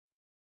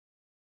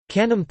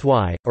Khanom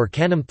thuai, or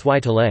Khanom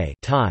thuai talay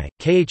Thai,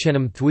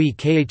 Khnum thui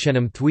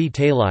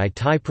talai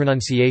Thai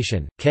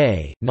pronunciation,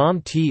 K,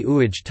 Nam ti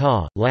uaj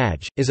ta,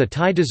 laj, is a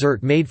Thai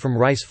dessert made from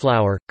rice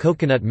flour,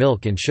 coconut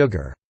milk and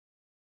sugar.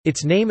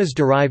 Its name is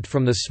derived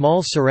from the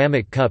small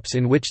ceramic cups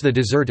in which the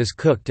dessert is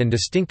cooked and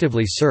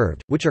distinctively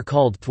served, which are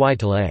called thuai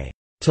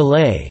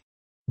talay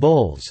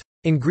bowls.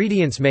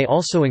 Ingredients may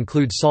also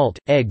include salt,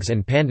 eggs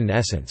and pandan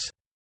essence.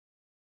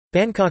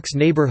 Bangkok's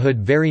neighbourhood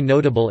very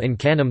notable in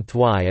Khanom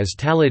thuai is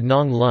Talad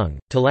Nong Lung,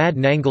 Talad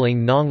Nangling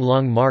Nong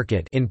Lung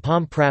Market in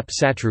Pom Prap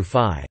Satru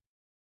Phai.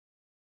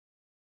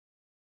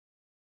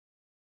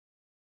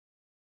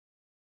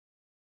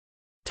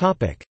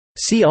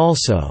 See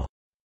also: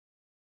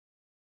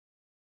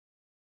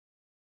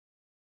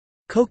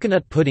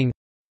 Coconut pudding,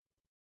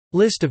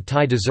 List of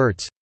Thai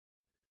desserts,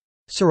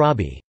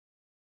 Sarabi.